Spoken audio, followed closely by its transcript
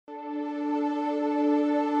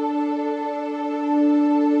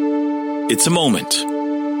It's a moment.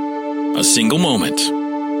 A single moment.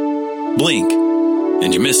 Blink,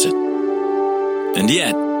 and you miss it. And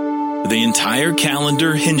yet, the entire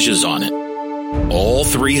calendar hinges on it. All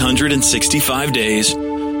 365 days,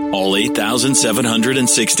 all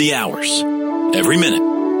 8,760 hours. Every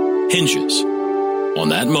minute hinges on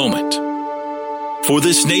that moment. For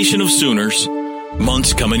this nation of Sooners,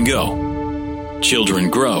 months come and go. Children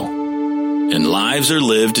grow. And lives are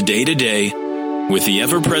lived day to day with the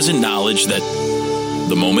ever-present knowledge that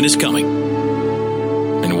the moment is coming.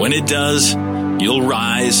 And when it does, you'll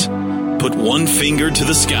rise, put one finger to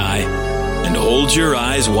the sky, and hold your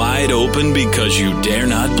eyes wide open because you dare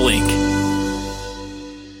not blink.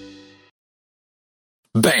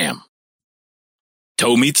 Bam!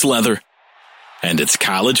 Toe meets leather, and it's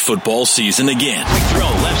college football season again. Throw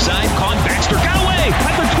left side, caught Baxter, got away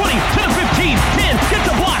at the 20, to the 15, 10,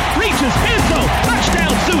 gets a block, reaches, end zone,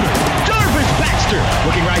 touchdown Sooner. Jarvis Baxter,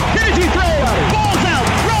 looking right, here's he throw, ball's out,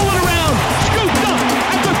 rolling around, scooped up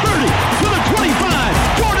at the 30, to the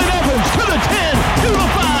 25, Jordan Evans to the 10, to the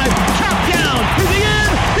 5, chopped down, to the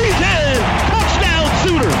end, he's in, touchdown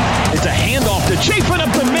Sooner. It's a handoff to Chafin up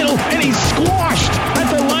the middle, and he's squashed at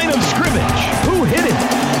the line of scrimmage. Who hit him?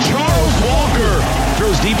 Charles Walker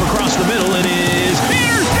throws deep across the middle and is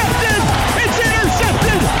intercepted. It's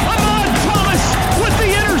intercepted. Ahmad Thomas with the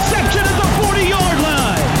interception at the 40-yard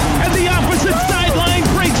line. And the opposite sideline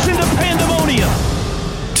breaks into pandemonium.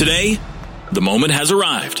 Today, the moment has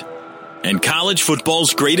arrived. And college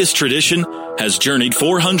football's greatest tradition has journeyed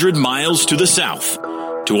 400 miles to the south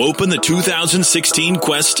to open the 2016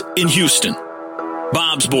 Quest in Houston.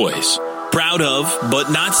 Bob's boys, proud of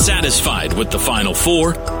but not satisfied with the Final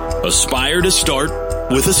Four, aspire to start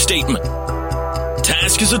with a statement.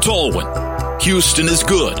 Task is a tall one. Houston is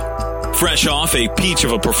good. Fresh off a peach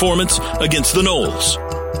of a performance against the Noles.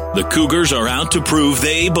 The Cougars are out to prove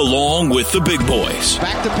they belong with the big boys.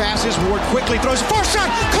 Back to passes. Ward quickly throws. First shot.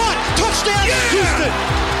 Caught. Touchdown, Houston.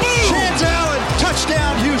 Chance Allen.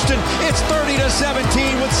 Touchdown, Houston. It's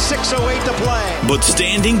 30-17 with 6:08 to play. But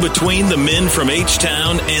standing between the men from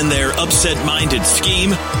H-Town and their upset-minded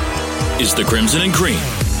scheme is the Crimson and Cream.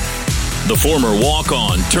 The former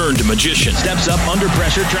walk-on turned magician. Steps up under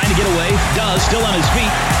pressure, trying to get away. Does, still on his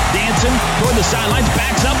feet. Dancing toward the sidelines.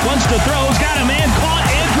 Backs up, wants to throw. He's got a man caught.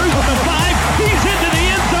 Andrews with the 5. He's into the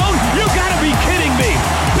end zone. You gotta be kidding me.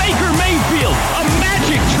 Baker Mayfield, a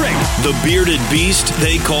magic trick. The bearded beast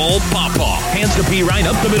they call Pawpaw. Hands to P. Ryan.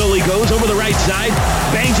 Up the middle he goes. Over the right side.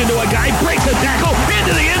 Bangs into a guy. Breaks the tackle.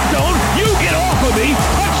 Into the end zone. You get off of me.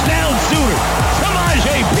 Touchdown Sooner.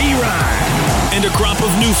 Samaje P. Ryan. And a crop of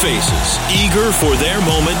new faces, eager for their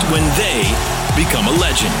moment when they become a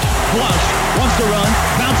legend. Flush, wants to run,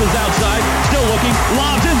 bounces outside, still looking,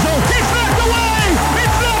 lobs in zone, it's knocked away!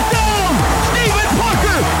 It's knocked down! Steven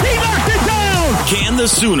Parker, he knocked it down! Can the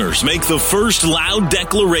Sooners make the first loud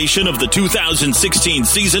declaration of the 2016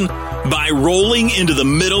 season by rolling into the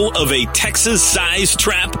middle of a Texas-sized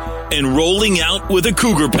trap and rolling out with a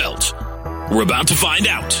Cougar pelt? We're about to find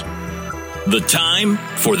out. The time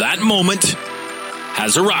for that moment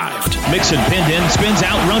has arrived. Mixon pinned in, spins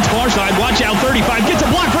out, runs far side, watch out, 35, gets a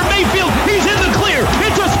block from Mayfield, he's in the clear,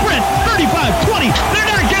 it's a sprint, 35, 20, they're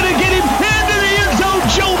not gonna get him, into the end zone,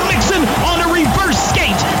 Joe Mixon on a reverse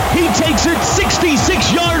skate, he takes it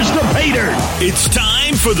 66 yards to pay dirt. It's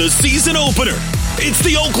time for the season opener. It's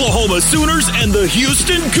the Oklahoma Sooners and the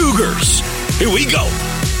Houston Cougars. Here we go.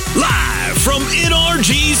 Live from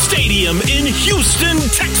NRG Stadium in Houston,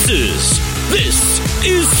 Texas. This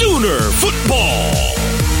is Sooner Football.